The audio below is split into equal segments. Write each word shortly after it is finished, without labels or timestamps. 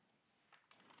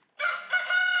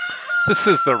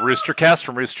This is the Rooster Cast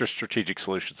from Rooster Strategic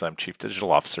Solutions. I'm Chief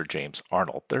Digital Officer James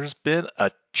Arnold. There's been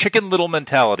a chicken little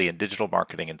mentality in digital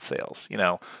marketing and sales.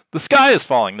 The sky is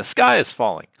falling, the sky is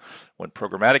falling. When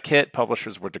programmatic hit,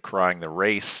 publishers were decrying the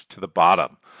race to the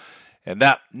bottom, and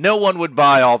that no one would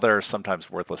buy all their sometimes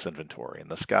worthless inventory. And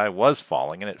the sky was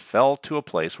falling, and it fell to a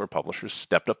place where publishers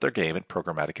stepped up their game and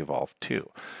programmatic evolved too.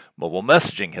 Mobile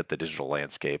messaging hit the digital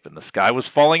landscape, and the sky was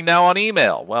falling now on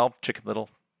email. Well, chicken little,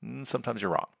 sometimes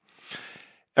you're wrong.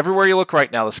 Everywhere you look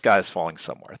right now, the sky is falling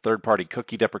somewhere. Third-party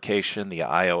cookie deprecation, the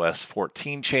iOS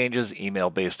 14 changes,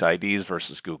 email-based IDs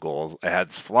versus Google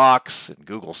Ads flocks, and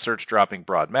Google search dropping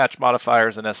broad match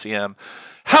modifiers in SEM.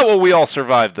 How will we all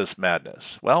survive this madness?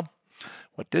 Well,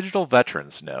 what digital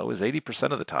veterans know is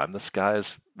 80% of the time the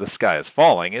sky is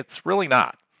falling. It's really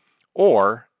not.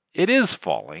 Or it is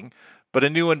falling, but a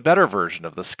new and better version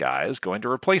of the sky is going to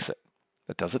replace it.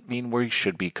 That doesn't mean we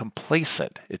should be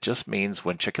complacent. It just means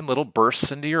when Chicken Little bursts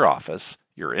into your office,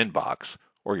 your inbox,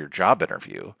 or your job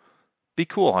interview, be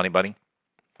cool, honey bunny.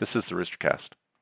 This is the Rooster Cast.